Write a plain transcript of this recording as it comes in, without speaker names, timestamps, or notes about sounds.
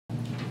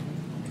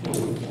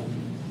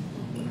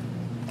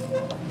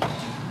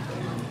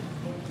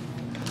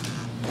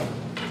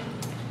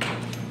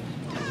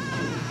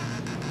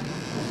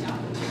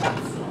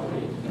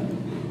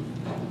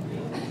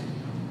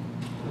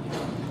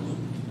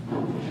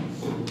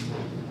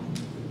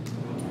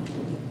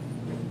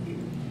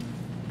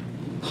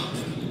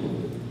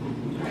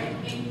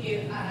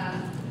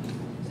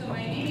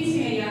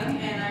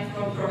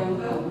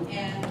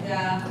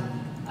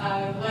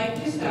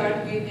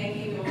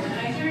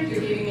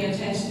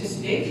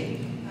specific.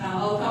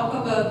 I'll talk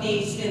about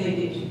the spin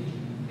linkage.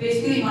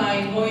 Basically,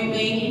 my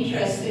main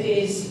interest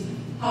is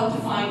how to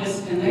find a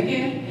spin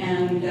linkage,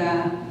 and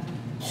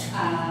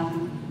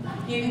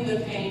given the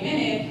 20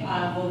 minutes,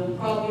 I will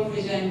probably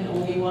present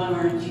only one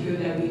or two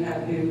that we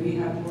have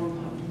worked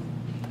on.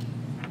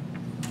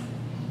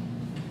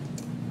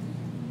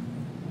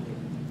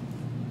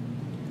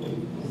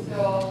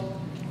 So,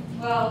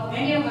 well,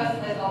 many of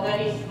us have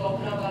already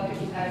spoken about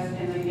the guitar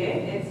spin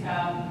linkage. It's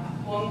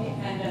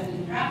bone-dependent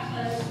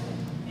interactions,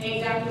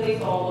 exactly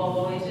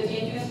solvable. It's a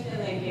G2 spin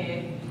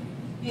linkage.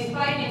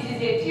 Despite its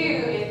Z2,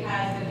 it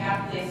has the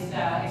gapless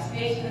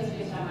expansions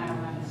which are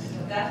myelins. So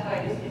that's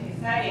why this is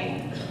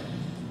exciting.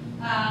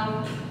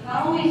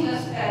 Not only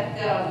just that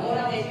the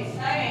model is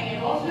exciting,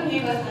 it also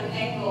gives us an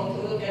angle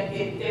to look at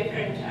the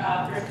different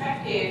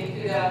perspective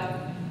to the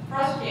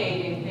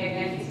frustrated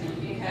magnetism.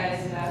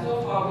 Because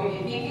so far we've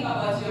been thinking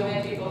about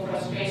geometrical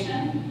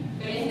frustration,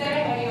 but instead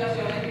of having a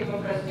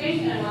geometrical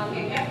frustration, one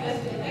can get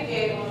this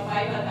linkage on a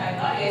bipartite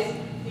lattice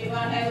if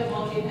one has a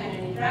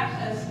bone-dependent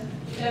interactions.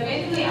 So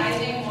basically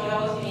ising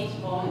models in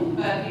each bone,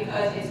 but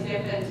because it's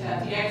different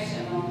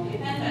directional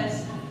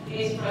dependence, it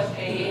is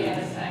frustrated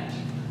as such.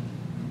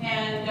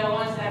 And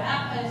once that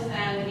happens,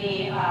 then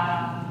the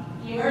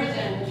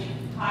emergent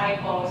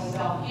particles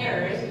of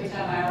pairs, which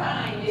are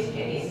myelin in this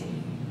case,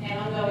 and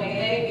on the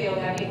magnetic field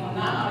that become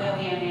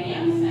non-abelian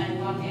anions,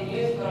 and one can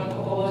use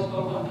protocols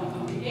for quantum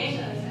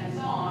computations and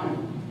so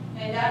on.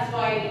 And that's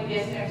why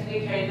this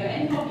actually carried the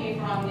entropy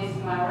from this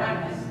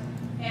myelin.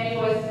 And it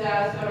was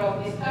sort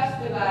of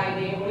discussed by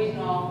the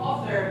original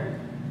author,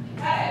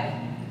 Hae,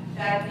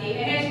 that the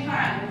energy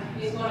current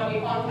is going to be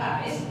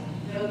quantized.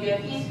 There will be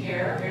a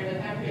T-sphere where the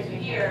temperature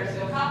here,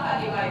 so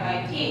kappa divided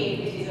by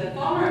T, which is a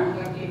thermal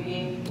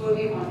conductivity, will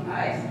be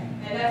quantized.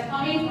 And that's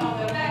coming from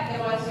the fact that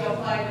once you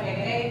apply the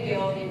magnetic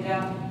field in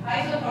the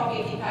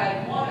isotropic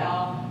type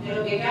model, there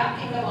will be a gap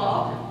in the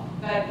bulk,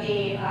 but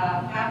the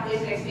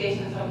gapless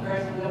extensions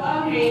occurs on the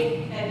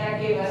boundary, and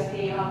that gives us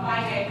the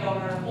finite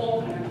donor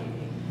hole conductivity.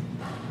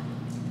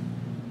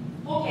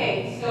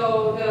 Okay,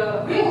 so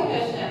the real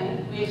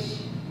question, which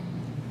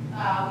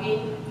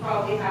we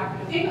probably have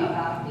to think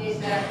about, is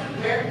that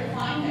where to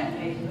find that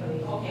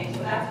basically. Okay, so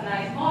that's a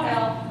nice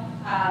model,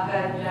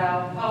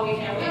 but what we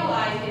can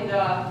realize in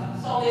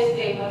the solid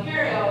state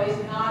material is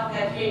not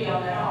that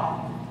trivial at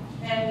all.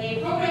 And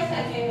the progress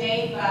has been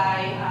made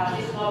by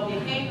this lovely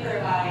paper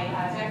by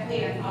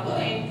Lee and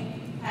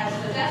Paluin has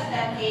suggested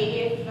that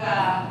if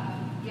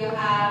you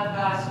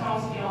have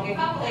strong spin-orbit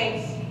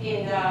couplings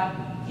in the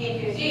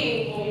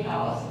T2Z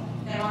orbitals,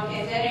 then one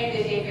can generate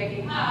the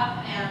J-effective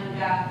half, and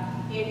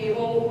if you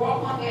will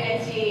work on the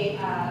edgy,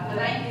 the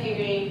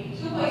 90-degree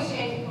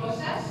super-exchange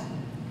process,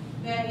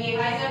 then the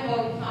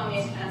Heisenberg term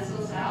is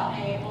cancels out,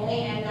 and you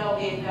only end up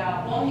with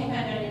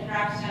bone-dependent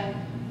interaction,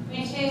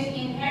 which is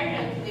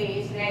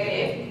inherently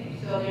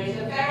negative. So there is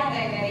a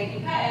ferromagnetic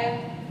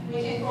effect,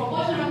 which is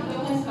proportional to the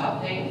Hund's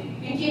coupling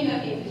between the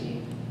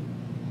T2G.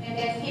 And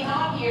then C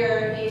naught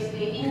here is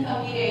the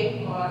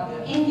intermediate or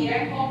the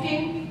indirect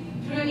coupling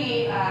through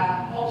the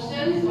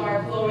options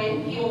or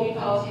fluorine p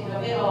orbitals in the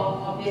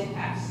middle of this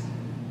pass.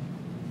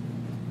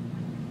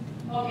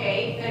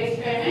 Okay, but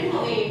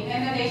experimentally,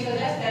 and then they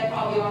suggest that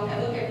probably one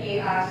can look at the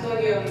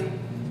sodium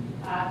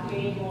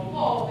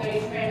 3D4, but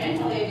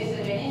experimentally this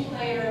is an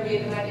insulator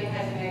with what it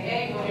has a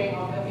magnetic ordering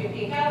of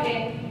 50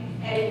 Kelvin,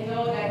 and it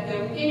knows that the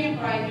ruthenium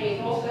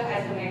chloride also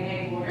has a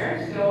magnetic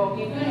order. So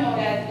we do know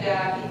that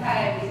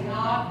ethyl is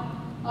not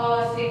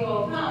a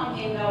single term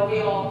in the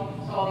real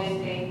solid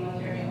state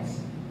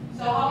materials.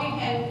 So how we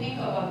can think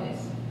about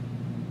this?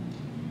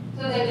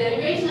 So the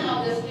derivation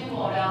of the spin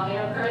model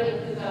occurred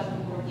in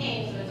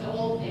 2014, so it's an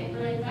old paper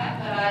in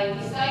fact, but I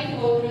decided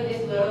to go through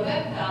this a little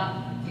bit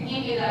to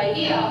give you the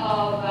idea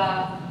of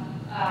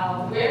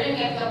where to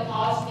get the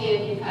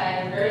positive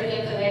ethyl, where to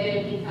get the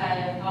negative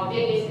ethyl, how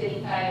big is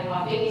the ethyl,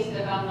 how big is the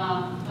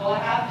gamma, and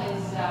what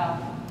happens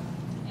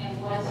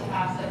and once you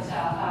have such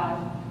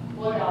a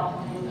model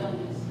and done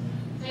this.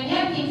 So you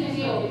have T2Z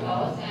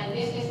orbitals, and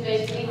this is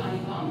basically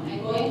honeycomb,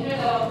 and going through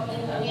the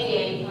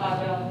intermediate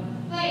the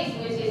place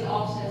which is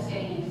option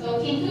setting. So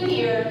T2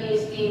 here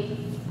is the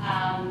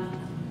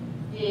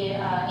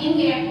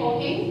indirect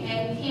coping,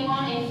 and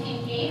T1 and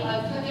T3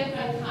 are two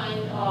different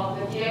kinds of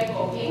the direct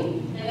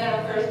coping, and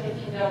that occurs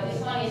between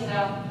this one is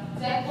a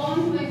Z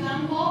bone, for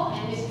example,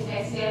 and this is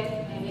XZ,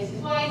 and this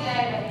is YZ,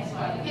 and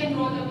XY. You can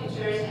draw the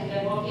pictures and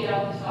then work it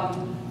out with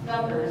some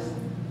numbers.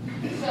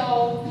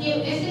 So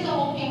this is a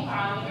coping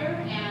parameter,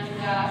 and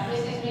this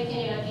is written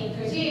in a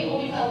T2Z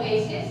orbital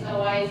basis, the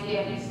YZ,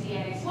 and XZ,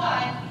 and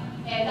XY,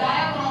 and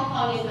diagonal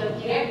term is the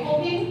direct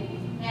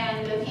coping,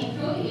 and the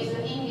T2 is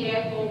the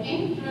indirect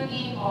coping through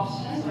the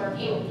options or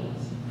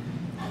POPs.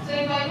 So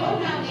if I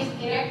don't have this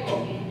direct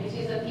coping, which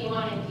is the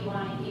T1 and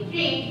T1 and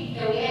T3,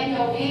 then we end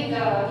up with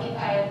the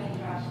ethyl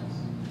interactions.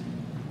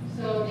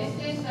 So this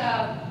is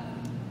the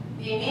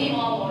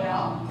minimal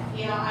model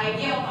in an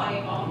ideal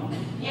honeycomb.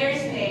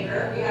 Nearest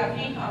neighbor, we have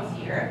 3 terms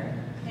here.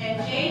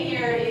 And J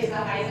here is the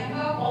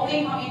Heisenberg,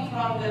 only coming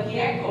from the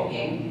direct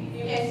coping.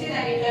 You can see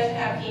that it doesn't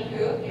have have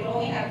T2, you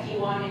only have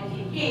T1 and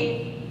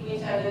T3,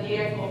 which are the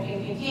direct coping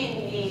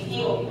between these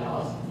d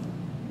orbitals.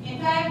 In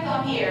fact,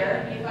 from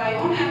here, if I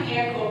don't have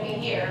direct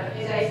coping here,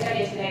 as I said,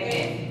 it's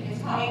negative.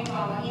 It's coming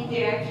from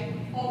indirect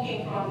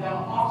coping from the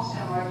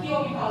oxygen or p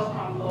orbitals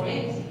from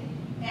chlorines,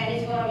 and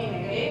it's going to be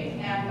negative.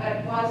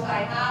 But once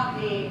I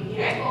have the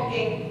direct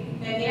coping,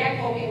 then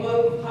direct coping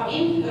will come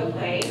into the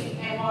play,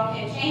 and one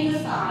can change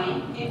the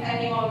sign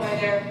depending on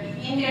whether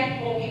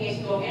indirect coping is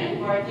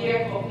dominant or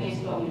direct coping is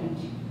dominant.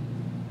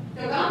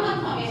 The gamma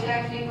term is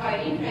actually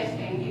quite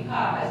interesting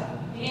because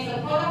it is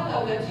a product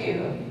of the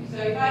two. So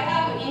if I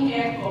have an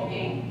indirect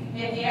coping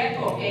and direct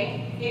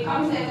coping, it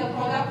comes as a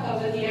product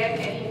of the direct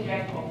and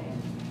indirect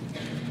coping.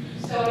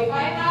 So if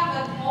I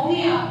have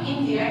only an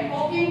indirect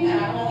coping,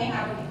 then I only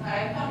have a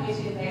p-type term, which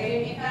is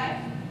negative p-type.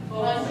 But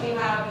once we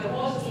have the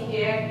both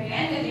indirect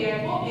and the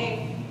direct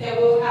coping, then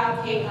we'll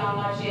have K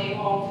gamma J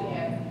all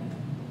together.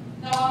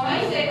 Now, I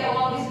might say that,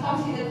 well, this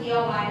comes in the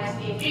T1 minus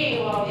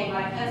T3, well, they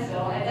might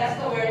cancel, and that's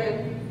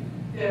where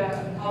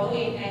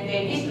and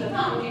they missed the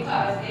term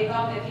because they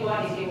thought that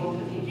T1 is equal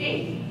to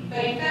T3.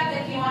 But in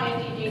fact, the T1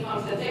 and T3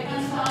 comes a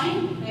different sign,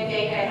 and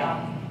they add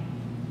up.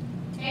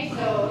 Okay,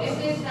 so this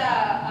is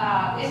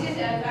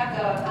in fact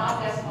not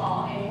that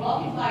small, and you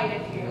multiply the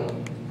two,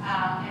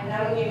 and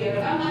that will give you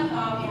the gamma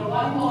term in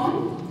one bone.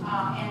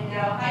 And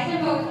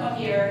Heisenberg term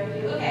here,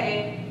 if you look at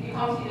it, it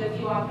comes to the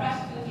T1 plus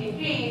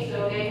 2T3,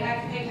 so they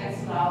actually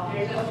cancel out.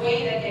 There's a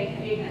way that they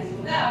can be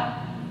canceled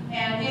out,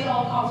 and this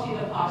all comes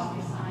with a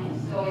positive sign.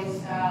 So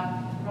it's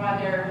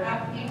rather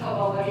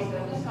applicable, but it's the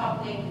Hooke's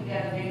coupling to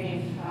get a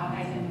negative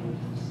Heisenberg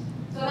terms.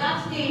 So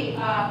that's the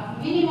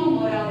minimum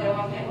model that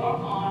one can work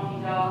on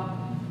in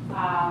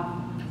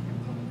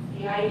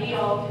the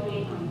ideal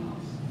 2D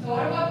chemicals. So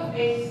what about the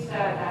base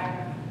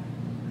diagram?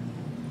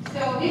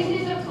 So this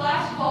is a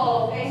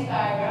classical base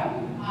diagram.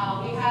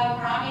 We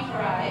have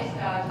parameterized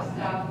just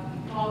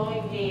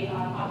following the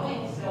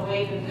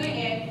way of doing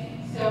it.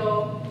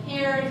 So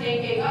here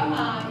JK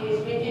gamma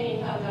is written in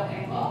terms of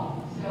angle.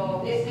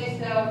 So this is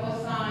the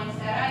cosine,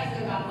 theta is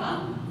the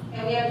gamma.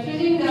 And we are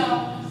choosing the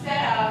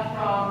theta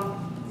from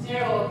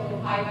 0 to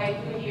pi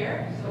by 2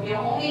 here. So we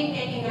are only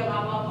taking the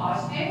gamma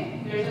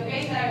positive. There's a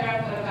base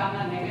diagram for the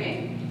gamma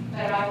negative,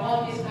 but I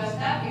won't discuss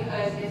that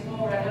because it's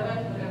more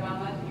relevant for the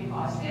gamma to be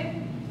positive.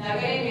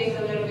 Negative is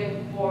a little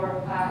bit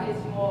more,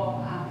 it's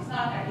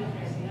not that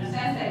interesting in a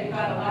sense that you've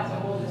got lots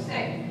of older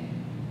state.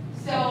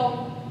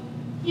 So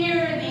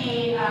here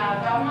the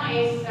gamma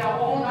is,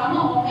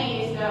 gamma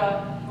only is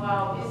the,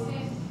 well, this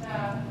is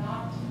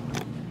not,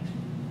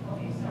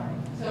 okay, sorry.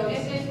 So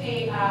this is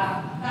the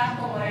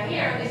classical model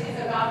here. This is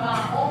the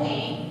gamma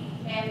only,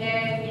 and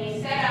then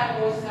the theta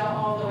goes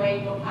all the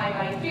way to pi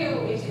by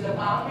 2, which is a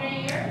boundary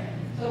here.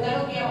 So that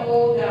will be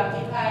all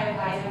the entire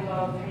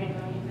Heisenberg,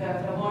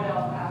 the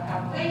model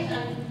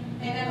calculation.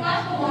 And the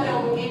classical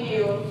model will give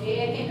you the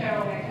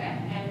anti-ferromagnet,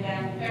 and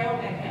then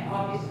ferromagnet,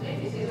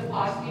 obviously. This is a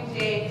positive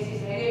J, this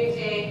is negative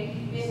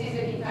J, this is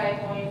a p-type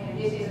point, and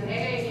this is a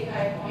negative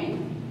p-type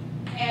point.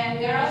 And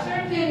there are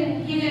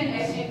certain hidden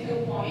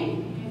SU2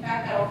 points. In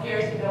fact, that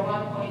appears in the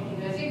 1 point in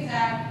the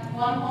zigzag,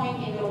 1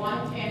 point in the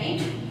 120.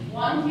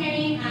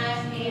 120 has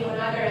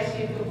another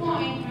SU2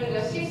 point through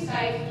the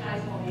 6-side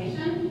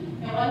transformation.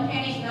 And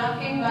 120 is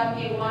nothing but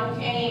the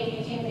 120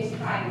 between this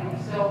triangle.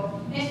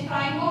 So this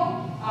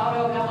triangle out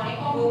of the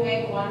honeycomb will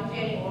make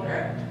 120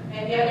 order,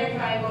 and the other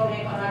triangle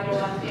make another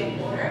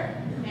 120 order.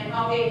 And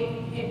how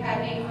they,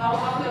 depending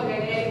how the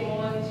magnetic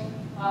moment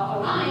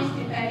aligns,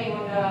 depending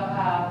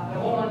on the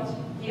moment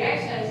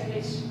directions,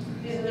 which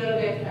is a little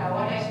bit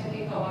one has to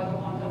think about the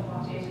quantum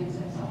fluctuations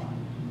and so on.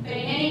 But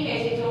in any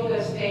case, it's all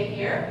the state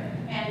here,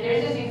 and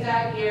there's a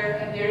zigzag here,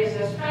 and there is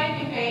a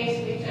stripy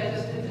phase, which is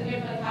just a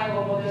different type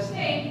of order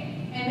state.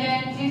 And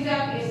then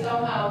zigzag is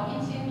somehow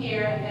pinched in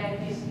here, and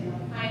then this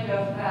kind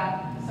of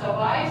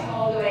survives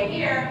all the way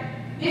here.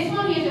 This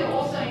one is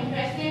also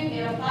interesting.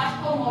 In a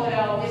classical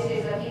model, this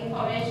is an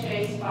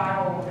incommensurate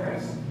spiral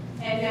orders.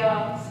 And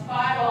the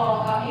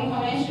spiral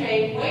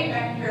incommensurate wave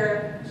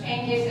vector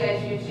changes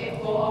as you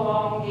go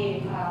along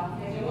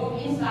as you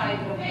move inside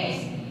the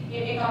phase.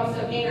 It becomes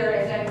bigger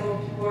as I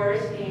move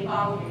towards the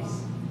boundaries.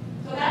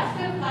 So that's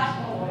the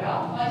classical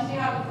model. Once you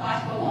have a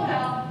classical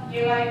model,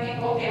 you might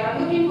think, okay,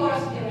 I'm looking for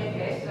a spin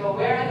linkage. So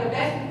where the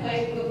best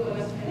place to look for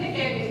the spin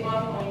linkage is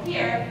 1 point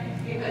here,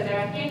 because there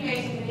are 3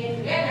 phases within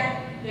together.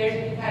 There's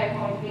a p-type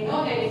point. We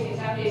know that this is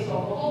exactly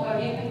solvable,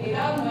 but even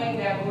without knowing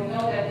that, we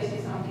know that this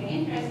is something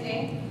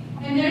interesting.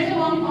 And there's a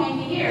 1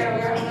 point here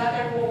where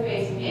another 4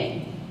 phase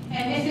meet.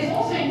 And this is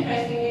also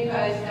interesting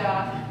because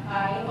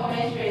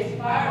incommensurate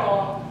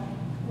spiral,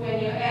 when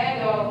you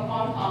add a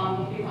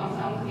quantum, it becomes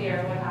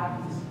unclear what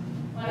happens.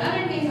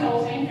 Another thing that's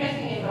also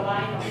interesting is the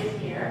line of this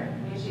here,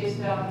 which is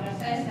in a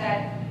sense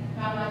that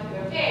gamma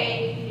to the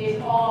K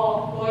is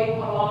all going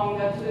along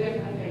the 2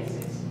 different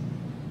phases.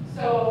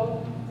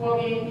 So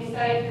what we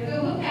decided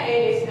to look at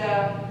it is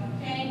the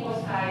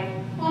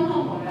 24-side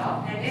quantum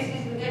model, and this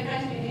is the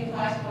difference between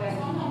classical and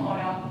quantum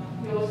model.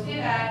 You will see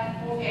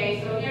that,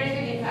 okay, so here's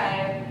the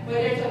detail,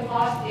 whether it's a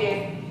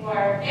positive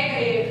or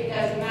negative, it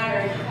doesn't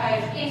matter,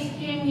 because it's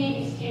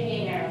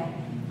extremely narrow.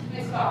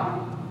 It's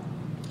gone.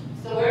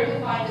 So where to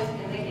find the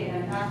spin liquid,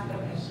 and that's the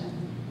question.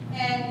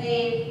 And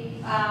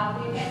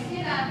we can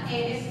see that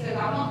this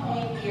gamma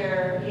point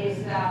here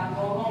is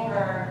no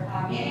longer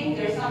meaning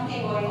there's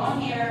something going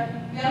on here.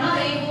 We are not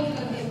able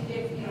to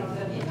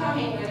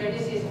determine whether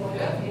this is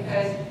ordered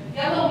because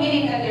yellow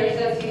meaning that there is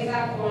a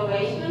zigzag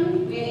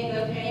correlation within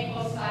the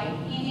clinical site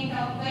in the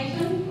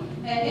calculation.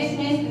 And this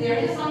means there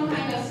is some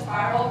kind of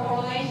spiral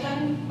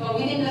correlation, but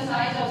within the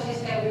size of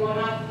system, we were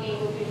not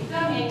able to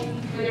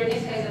determine whether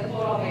this has a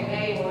total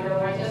magnetic order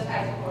or just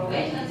has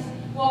correlations.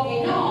 What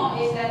we know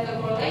is that the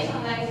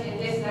correlation length in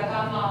this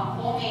gamma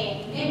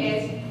only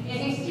limits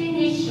is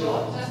extremely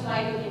short, just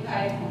like the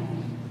entire point.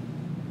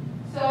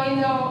 So in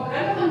the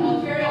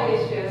relevant material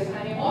issues,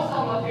 I mean, most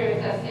of the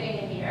materials are sitting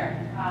in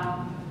here,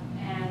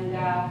 and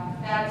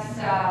that's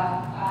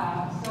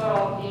sort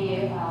of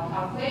the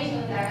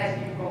calculation that has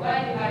been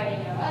provided by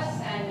many of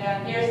us,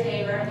 and nearest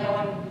neighbor, no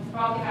one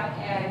probably have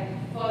to add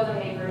further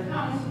neighbor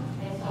terms,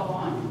 and so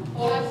on.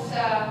 What's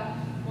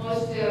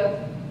most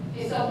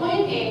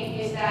disappointing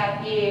is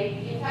that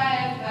the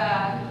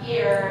entire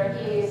here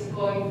is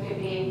going to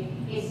be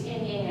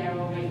extremely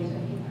narrow range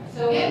of detail.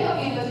 So we end up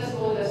with just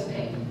order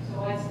state.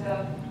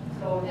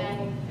 So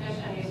then the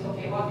question is,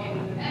 okay, what can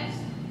we do next?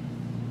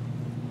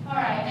 All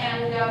right,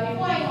 and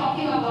before I'm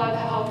talking about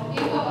how to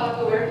think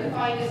about where to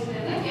find this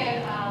spin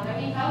liquid,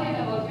 let me tell you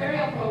the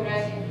material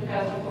progress in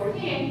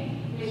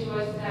 2014, which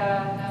was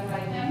done by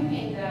Tim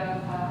in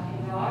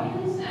the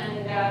audience,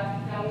 and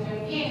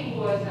Young Kee,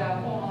 who was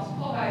former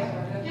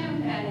supervisor of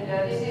Tim, and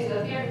this is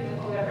a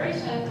theoretical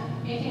collaboration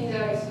between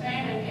the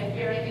experiment and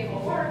theoretical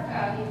work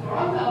in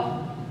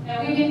Toronto.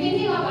 And we've been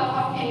thinking about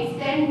how can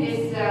extend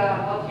these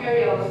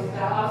materials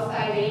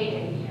outside the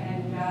agent.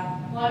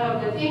 And one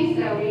of the things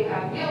that we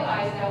have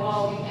realized that,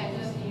 well, we can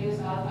just use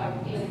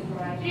alpha-butyl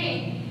chloride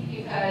 3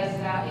 because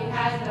it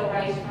has the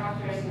right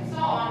structures and so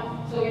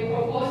on. So we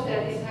propose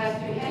that this has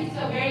to be, and it's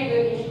a very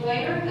good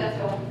insulator, that's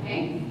the one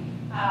thing.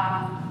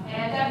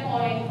 And at that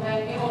point,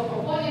 when we were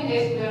proposing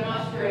this, we were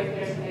not sure if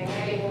there's a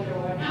magnetic order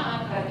or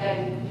not, but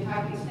then we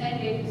have to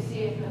extend it to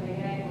see if the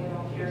magnetic order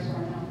appears or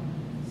not.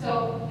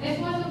 So this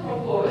was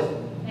proposed,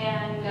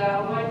 and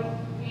what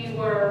we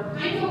were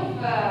kind of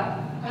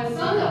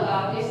concerned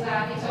about is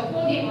that it's a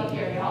 4D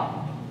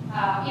material.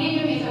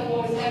 Iridium is a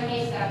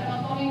 477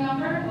 atomic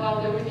number,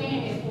 while the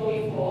ruthenium is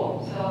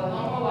 44. So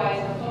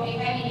number-wise, atomic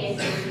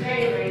heaviness is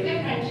very, very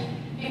different.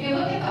 If you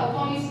look at the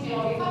atomic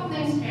spin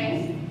coupling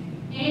strength,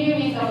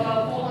 iridium is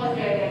about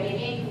 400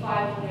 MeV to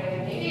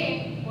 500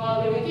 MeV,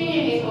 while the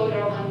ruthenium is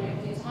order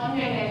 100. It's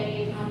 100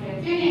 MeV to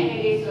 120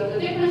 MeV, so the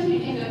difference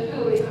between the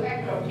two is a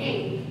factor of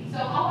 3. So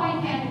how I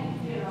can,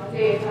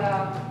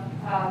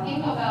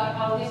 think about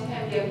how this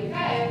can be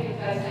applied,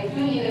 because I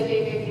do need a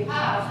J50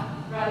 half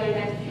rather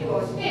than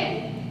pure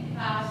spin.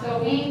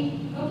 So we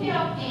looked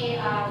up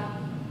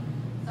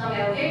some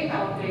LJ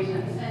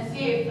calculations and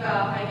see if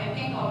I can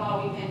think of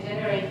how we can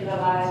generate the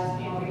large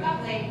spin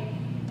recoupling.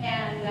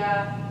 And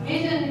the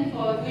reason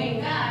for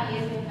doing that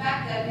is in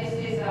fact that this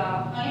is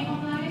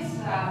honeycomb-lattice,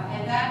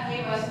 and that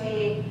gave us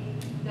the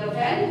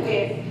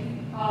bandwidth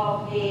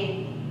of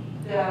the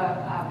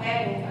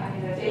band, I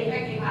mean the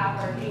J50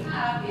 half or T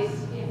half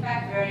is in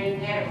fact very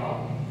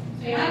narrow.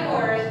 So in other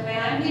words, when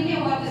I'm thinking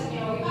about the spin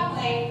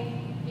recoupling,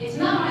 it's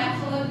not an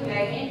absolute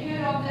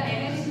magnitude of the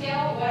energy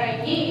scale. What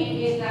I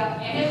need is the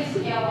energy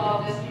scale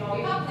of the spin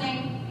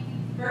recoupling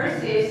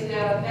versus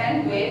the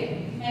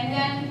bandwidth, and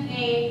then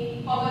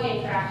the Hubble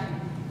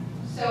interaction.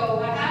 So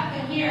what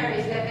happened here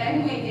is the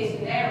bandwidth is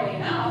narrow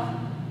enough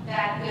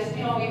that the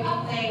spin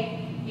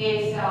recoupling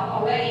is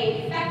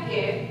already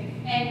effective.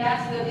 And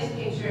that's this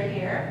picture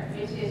here,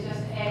 which is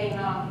just adding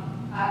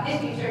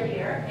this picture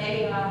here,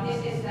 adding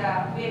this is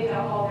with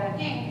all that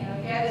thing.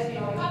 If you add the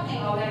spin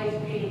recoupling, all that is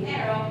pretty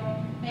narrow.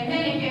 And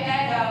then if you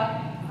add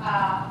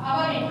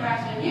Hubble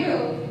interaction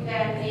U,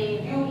 then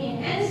the U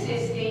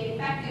enhances the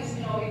effective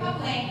spin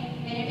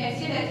recoupling, and you can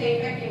see that the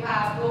effective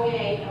half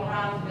dominate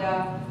around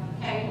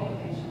the chemical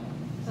potential.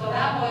 So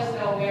that was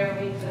where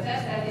we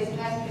suggest that this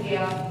has to be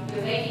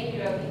related to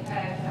a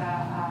kind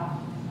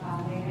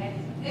of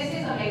magnetism. This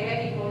is a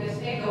magnetic order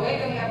state. The way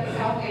that we have to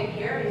calculate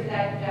here is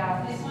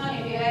that this one,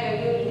 if you add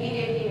a U,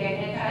 immediately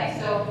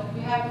magnetized. So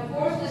we have to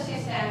force the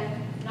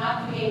system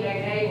not to be in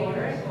magnetic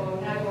order. So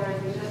in other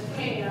words, we just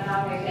put it in a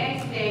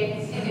non-magnetic state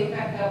and see the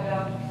effect of the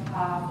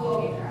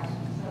Coulomb interaction.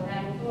 So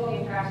then Coulomb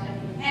interaction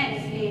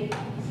enhances the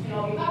spin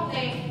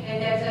recoupling,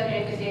 and that's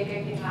generates the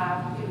J50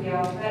 half to be a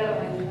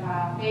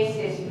relevant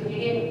basis to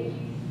begin with.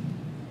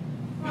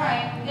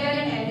 Right, the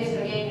other hand is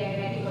again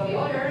magnetically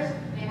orders.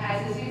 It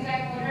has a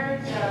zigzag order.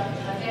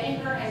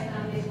 Jennifer has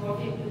done this work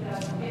in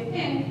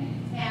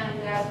 2015, and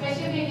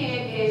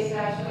specificity is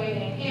showing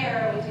it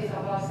here, which is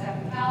about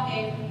 7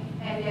 Kelvin,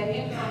 and then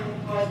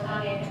Newton was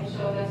on it and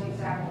showed us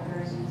zigzag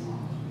orders and so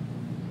on.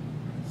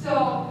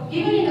 So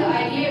even in the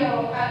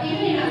ideal,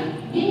 even in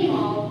a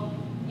minimal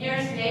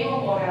nearest neighbor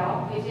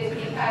model, which is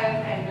the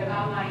and the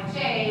gamma and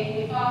J,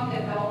 we found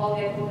that all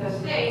that order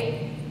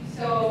state.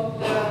 So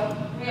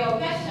the real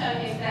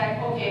question is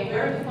that, okay,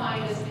 where to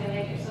find the spin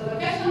linkage? So the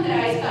question that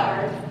I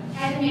started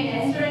hasn't been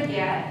answered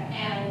yet,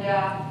 and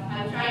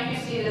I'm trying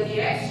to see the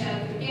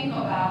direction to think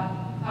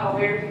about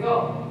where to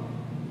go.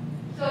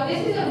 So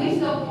this is a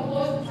list of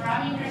proposed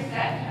parameter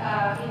set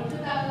in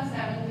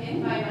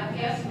 2017 by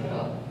Matthias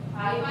Group.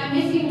 If I'm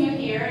missing you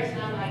here, it's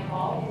not my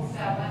fault. It's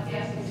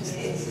Matthias's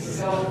list,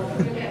 so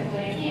you can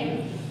blame him.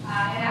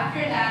 And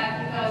after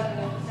that,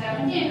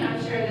 2017,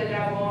 I'm sure that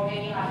there are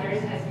many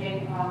others has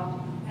been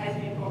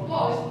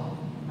proposed.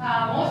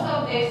 Most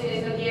of this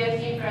is the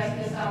DFT press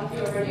the sum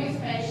to reduce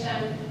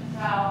expansion.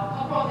 A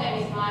couple of them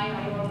is mine,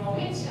 I don't know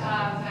which.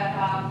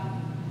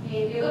 But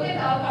if you look at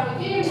alpha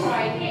routine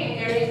right here,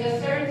 there is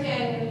a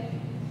certain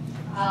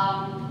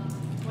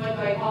what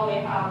do I call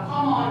it,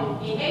 common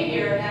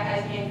behavior that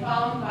has been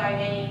found by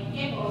many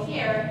people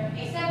here,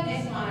 except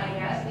this one, I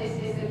guess. This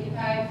is the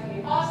type to be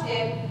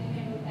positive,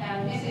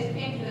 and this is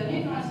fit to the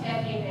neutron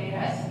stacking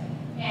data.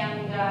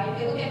 And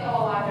if you look at the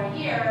whole other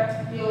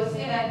here, you'll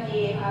see that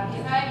the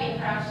type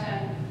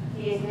interaction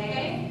is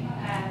negative,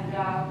 and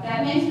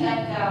that means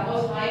that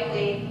most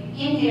likely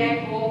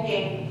indirect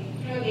voltage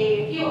through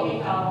the p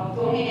orbital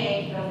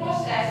dominate the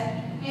process.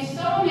 This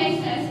sort of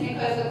makes sense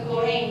because the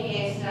chlorine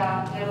is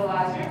little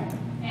larger.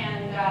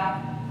 And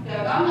the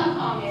gamma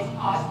term is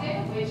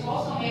positive, which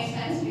also makes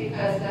sense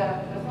because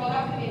the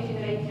product between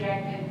the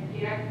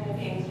direct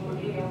voltage will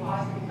give you a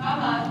positive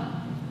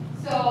gamma.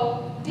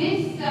 So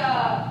this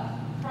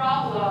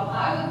problem,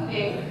 I would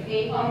think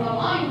the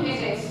underlying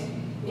physics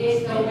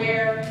is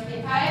where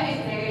the time is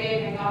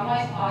negative and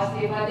gamma is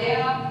positive, but they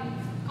are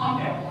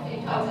comparable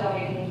in terms of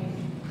energy.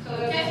 So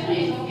the question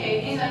is,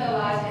 okay, these are the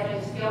last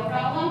energy scale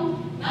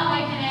problem. Now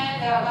I can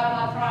add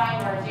gamma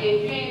prime or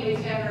J3,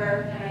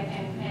 whichever, and I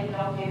can end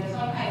up with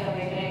some kind of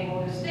magnetic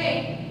order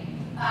state.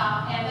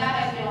 And that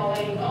has been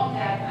already known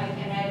that I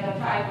can add the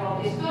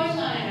trigonal distortion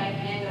and I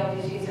can end up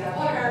with zigzag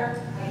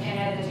order. I can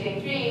add the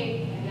J3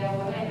 and then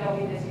we'll end up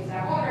with the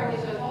zigzag order,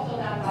 which was also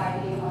done by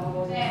the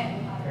Rosen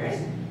and others.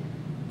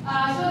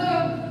 So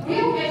the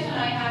real question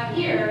I have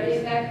here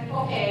is that,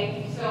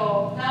 okay,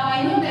 so now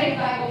I know that if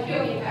I have a pure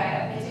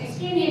dipad, it's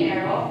extremely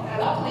narrow.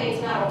 Luckily,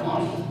 it's not a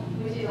point,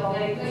 which is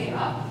already good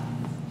enough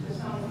to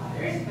some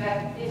others,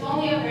 but it's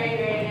only a very,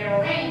 very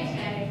narrow range,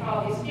 and it's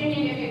probably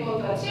extremely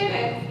difficult to achieve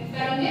it.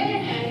 But on the other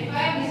hand, if I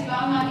have this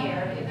gamma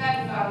here, if I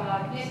have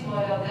gamma, this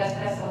model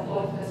does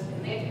support the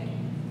spin linkage.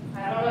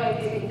 I don't know if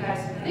this entire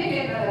spin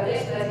linkage, but at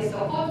least does it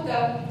support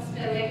the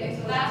spin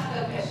linkage. So that's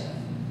the question.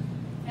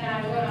 And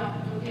I'm going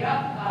to look it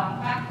up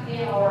back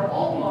to our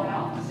old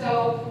model.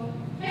 So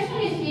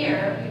question is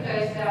here,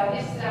 because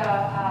this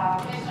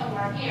question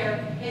mark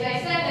here, as I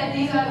said that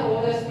these are the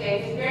order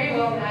states. It's very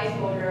well nice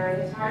order.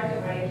 It's hard to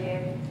break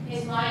it.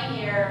 This line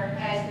here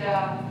has the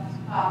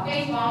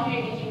phase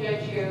boundary between the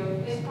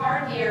two. This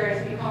part here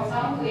has become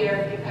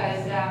unclear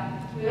because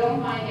we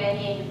don't find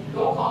any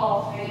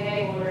local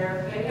magnetic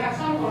order, but we have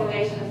some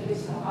correlations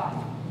with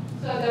some.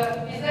 So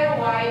is there a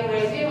wide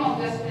regime of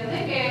the spin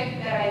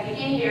linkage that I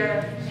begin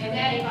here, and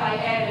then if I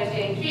add a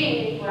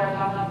J3 or a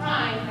gamma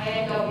prime, I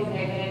end up with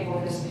magnetic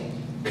order state.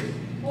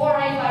 Or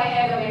if I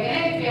have a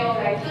magnetic field,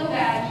 I kill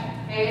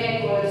that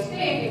magnetic order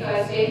state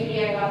because J3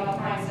 and gamma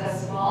primes are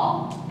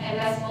small, and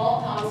that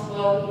small terms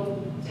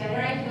will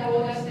generate the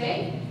order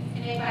state.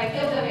 And if I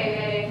kill the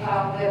magnetic,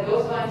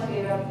 those ones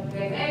with a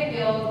magnetic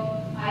field,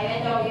 I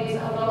end up with this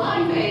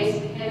underlying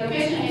phase. And the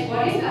question is,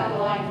 what is the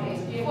underlying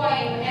phase? Before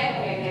I even add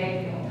a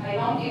magnetic field, I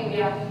don't think we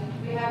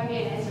haven't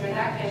been answered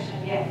that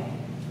question yet.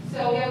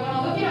 So we're going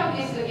to look at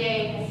this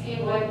again and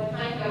see what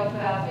kind of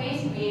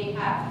phase we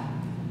have.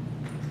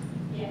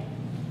 Yeah.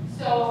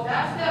 So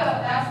that's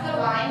the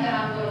line that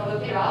I'm going to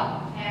look it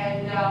up.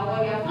 And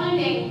what we are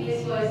finding,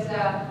 this was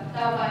done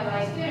by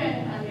my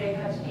student, Andre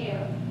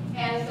Kachir.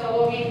 And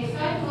so what we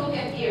decided to look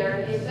at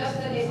here is just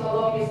this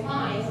along these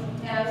lines.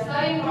 And I'm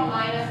starting from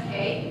minus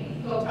k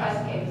to a plus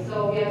k.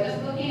 So we are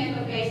just looking at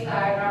the phase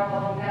diagram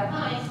along that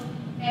lines.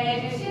 And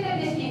as you see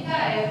that this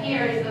detail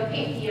here is the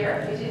peak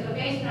here, which is the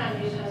phase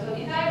transition. So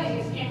detail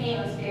is extremely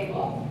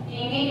unstable. It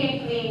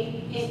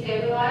immediately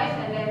destabilizes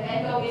and then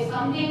end up with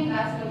something,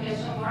 that's the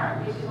question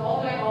mark, which is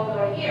all the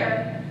way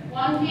here.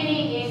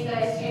 120 is the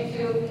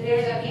SU2,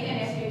 there's a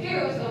hidden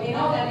SU2, so we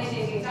know that this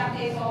is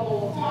exactly the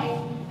whole point,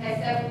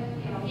 except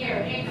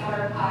here,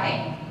 3/4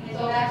 pi, and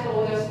so that's the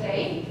order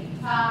state.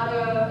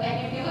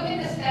 And if you look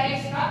at the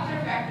static structure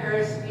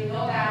factors, we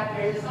know that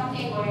there is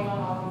something going on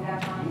along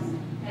that lines.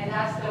 And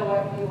that's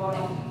what we want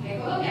to take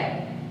a look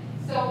at.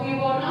 So we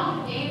were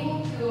not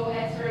able to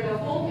answer the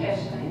full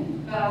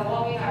question, but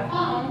what we have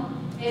found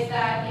is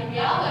that in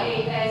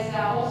reality, as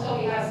also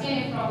we have seen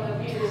it from the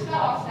previous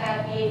talks,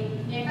 that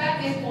in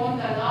fact these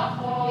bonds are not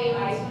totally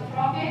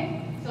isotropic.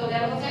 So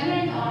that will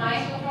generate an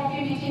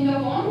isotropy between the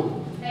bonds.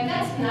 And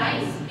that's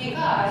nice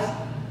because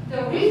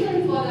the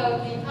reason for the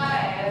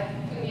dipad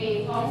to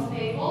be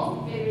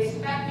unstable with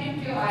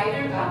respect to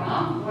either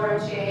gamma or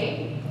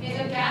J is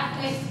a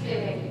gapless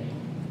spinning.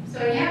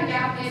 So you have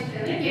gapless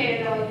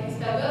spinning, the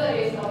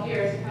instability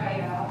appears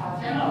quite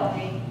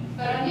generally.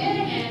 But on the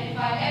other hand, if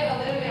I add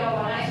a little bit of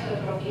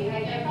anisotropy,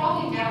 I can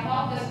probably gap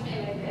up the spin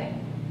limit,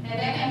 and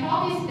I can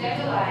probably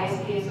stabilize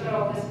the sort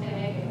of the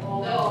spin limit,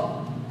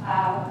 although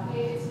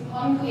it's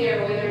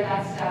unclear whether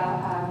that's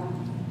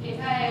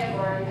P-type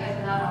or it has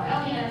a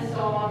non-abelian and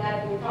so on.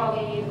 That we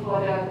probably need for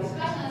the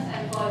discussions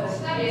and for the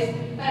studies.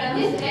 But at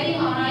least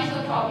adding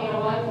anisotropy on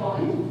one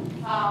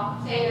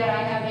bond, say that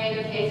I have made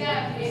the KZ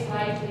to be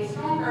slightly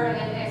stronger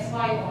than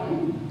XY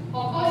bond.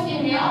 Of course,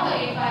 in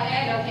reality, if I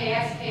add a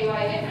KX,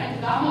 KY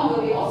different, gamma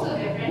will be also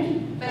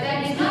different, but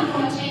that is not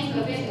going to change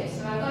the physics.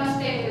 So I'm going to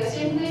stay with the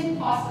simplest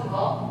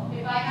possible.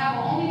 If I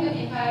have only the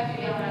P-type to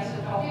be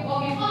anisotropy,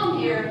 what we found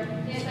here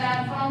is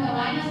that from the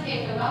minus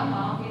K to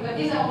gamma, because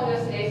these are all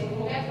the states,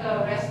 we'll get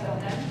the rest of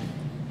them.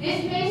 This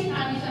phase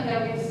transition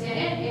that we've seen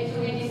it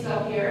really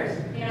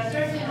disappears in a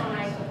certain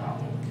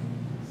anisotropy.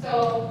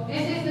 So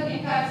this is the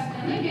P-type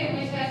spin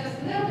liquid, which has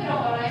a little bit of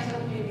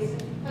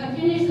anisotropy,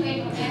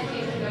 continuously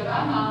connected to the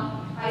gamma.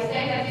 I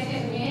say that this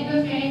is within the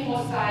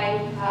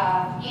 24-side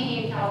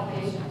ED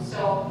calculation.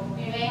 So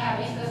we may have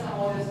missed some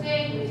other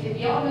state, which is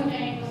beyond the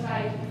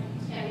 24-side,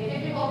 which can be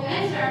difficult to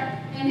answer.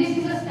 And this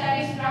is a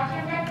static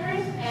structure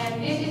vectors,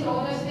 and this is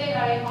all the state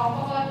that I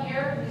talk about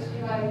here, which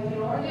we got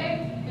ignored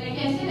it. But you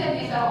can see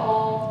that these are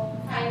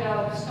all kind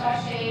of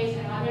star shapes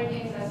and other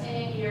things are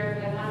seen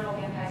here, but none of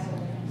them has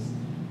openings.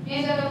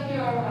 These are the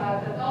pure,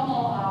 the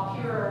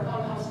normal pure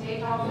quantum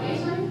state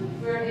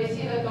calculation, where they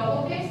see the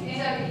double picks.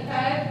 These are the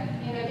P-type.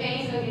 In the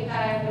case of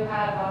P-type, you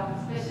have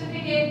a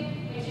specific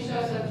which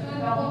shows the two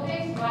double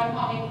picks, one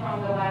coming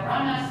from the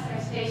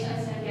Majorana's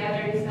stations, and the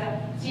other is the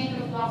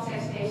G2 flux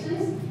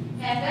stations.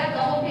 And that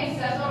double picks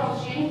are sort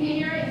of shrink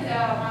here in the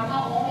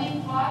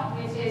gamma-only plot,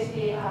 which is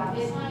the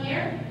this one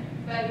here.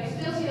 But you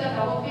still see the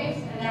double picks,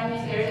 and that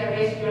means there is a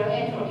residual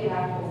entropy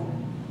left over.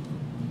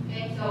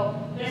 Okay, so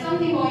there's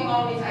something going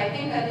on which I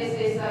think that this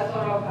is a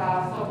sort of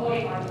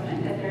supporting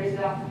argument, that there is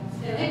a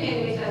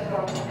liquid which is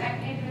sort of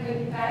connected to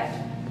the P-type.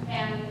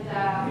 And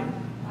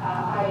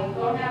I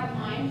don't have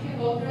time to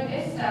go through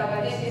this,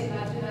 but this is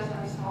not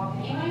Tsuda-san's talk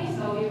anyway,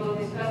 so we will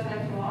discuss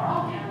that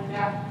tomorrow. And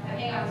I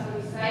think I'm so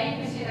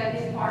excited to see that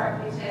this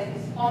part, which has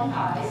this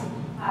quantized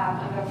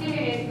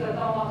conductivities, the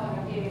thermal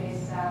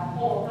conductivities,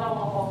 whole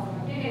thermal hole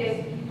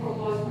conductivities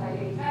proposed by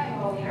the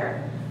technical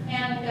here.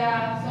 And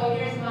so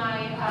here's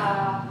my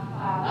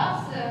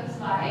last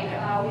slide,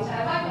 which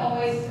I like to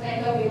always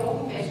end up with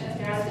open questions.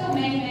 There are still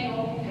many, many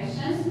open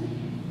questions.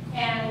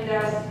 And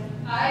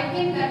I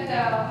think that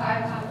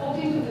I'm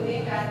hoping to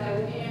believe that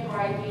the opinion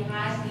variety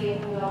has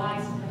the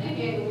lines of the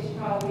liquid, which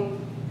probably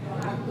you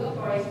don't have to look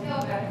for it still,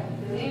 but I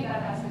believe that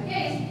that's the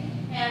case.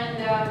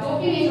 And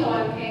doping is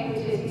one thing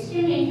which is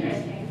extremely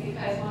interesting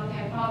because one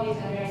can probably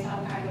generate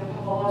some kind of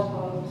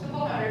topological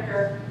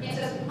superconductor. It's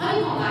just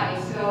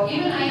uncommonized. So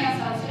even I have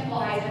some simple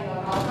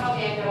Heisenberg, I'll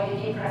probably end up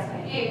with impressed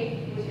I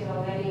did, which is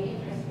already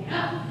interesting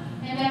enough.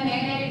 And then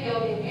magnetic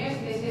field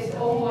induced, this is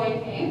ongoing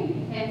thing.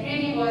 And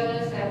 3D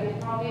versions that we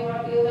probably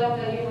will build up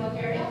the new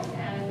materials.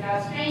 And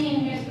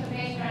strain-induced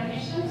phase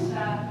transitions,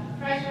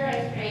 pressure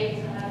and strain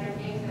is another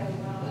thing that we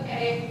want to look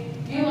at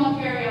it. New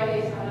material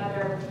is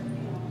another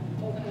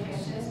open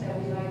questions that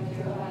we like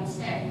to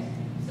extend.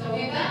 So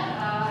with that,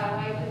 I'd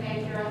like to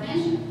thank your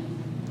attention.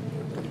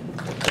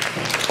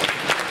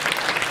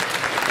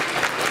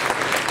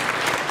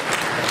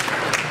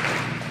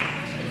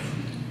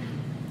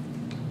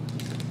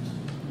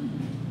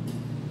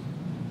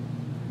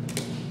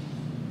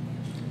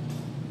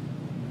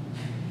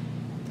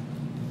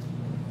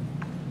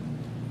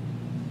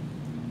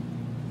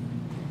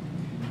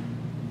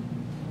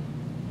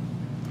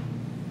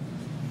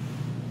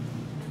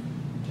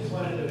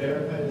 Wanted to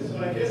verify this. So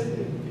I guess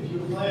if you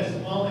apply a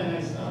small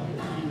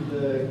anisotropy,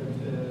 the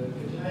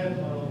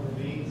Kitaev model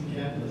remains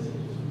gapless. It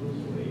just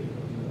moves away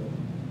from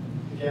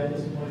the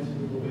gapless points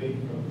move away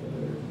from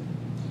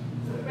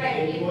the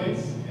right.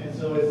 points. And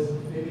so it's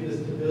maybe the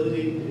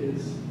stability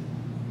is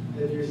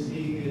that you're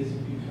seeing is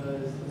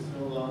because it's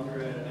no longer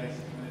at an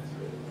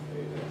isocommensurate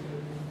wave vector.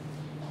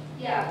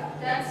 Yeah,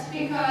 that's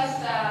because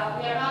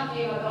we are not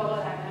doing a double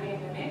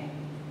dynamic limit.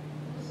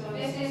 So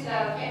this is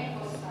the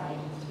chemical side.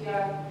 We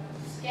are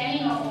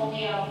scanning of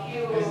only a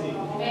few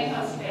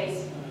momentum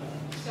space.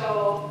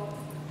 So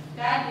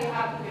that you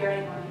have to bear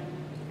in mind.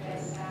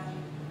 Because,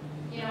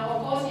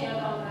 of course, in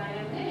a double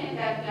dynamic limit,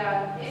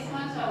 that this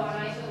much of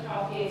an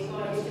isotropy is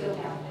going to be still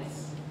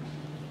gapless.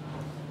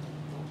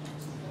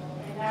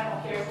 And that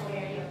appears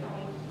where you're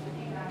coming. I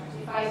think that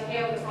if I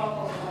scale the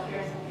proposal, it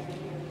appears where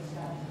here is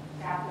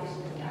gapless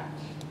with that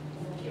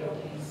in the pure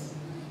case.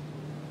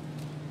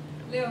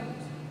 Leo.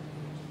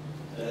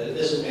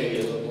 This is maybe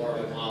a little more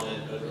of a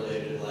comment, but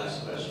related to the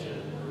last question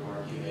and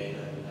remark you made.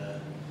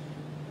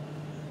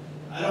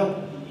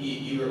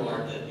 You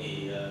remarked that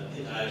the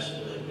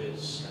Kitaev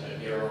liquid's kind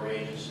of narrow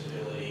range of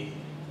stability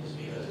is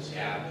because it's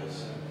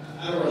gapless.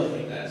 I don't really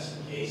think that's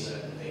the case. I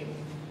think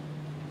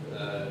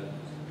the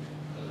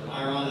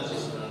Majorana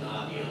is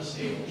not the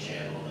unstable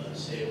channel. The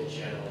unstable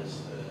channel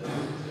is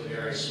the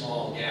very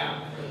small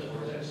gap for the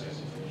vortex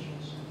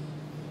excitations.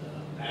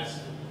 That's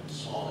the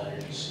small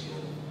energy seal.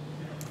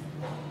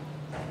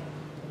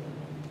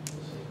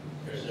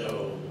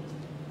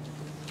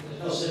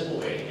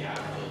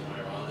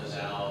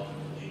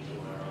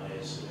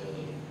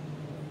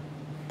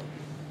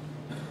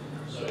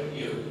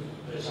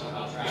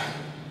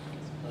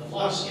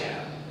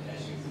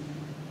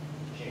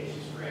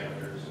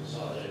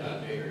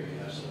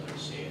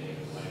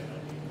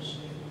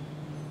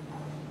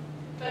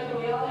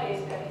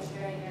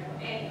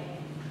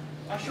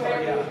 Sure,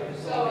 very yeah.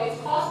 crucial. So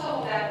it's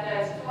possible that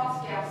there's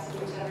flux gaps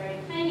which are very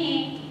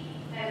tiny,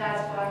 and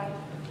that's why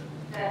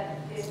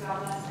that this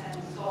balance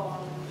and so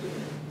on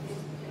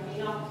is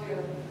enough to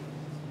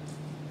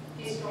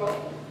destroy. I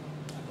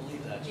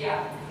believe that.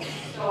 Yeah.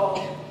 So,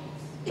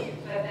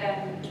 but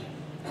then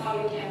how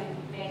you can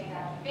make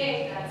that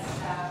big? That's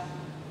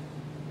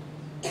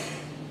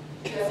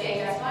you're saying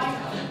that's my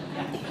problem.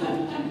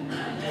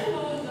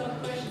 Another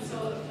question. So,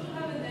 if you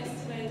have an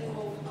estimate of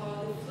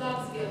the flux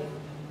gap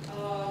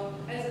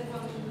as a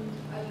function,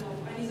 I don't know,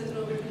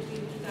 anisotropy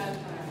between two time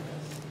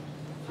parameters,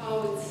 how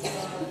it's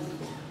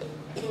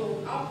go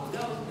up or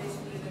down,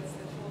 basically, that's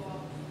the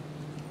follow-up.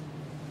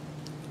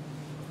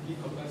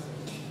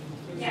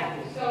 Yeah.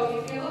 So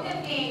if you look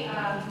at the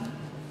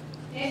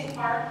this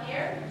part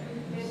here,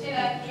 you see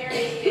that here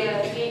is the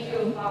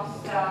V2 flux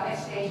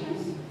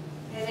excitations,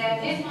 and then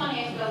this one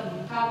is the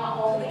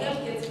gamma only.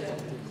 That gets better.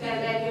 So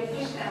then you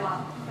push them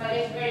up, but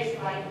it's very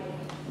slightly.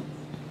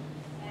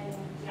 And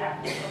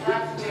yeah, so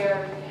that's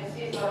where you can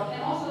see sort of,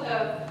 and also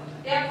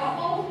they're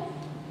coupled.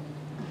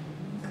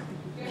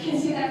 You can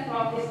see that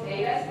from this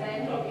data, the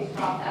entropies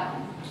drop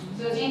down.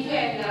 So G2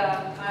 and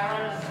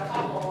Ioranus are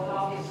coupled,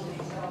 obviously.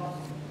 So,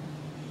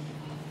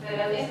 but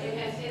at least you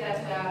can see that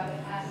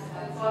it has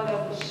a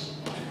further push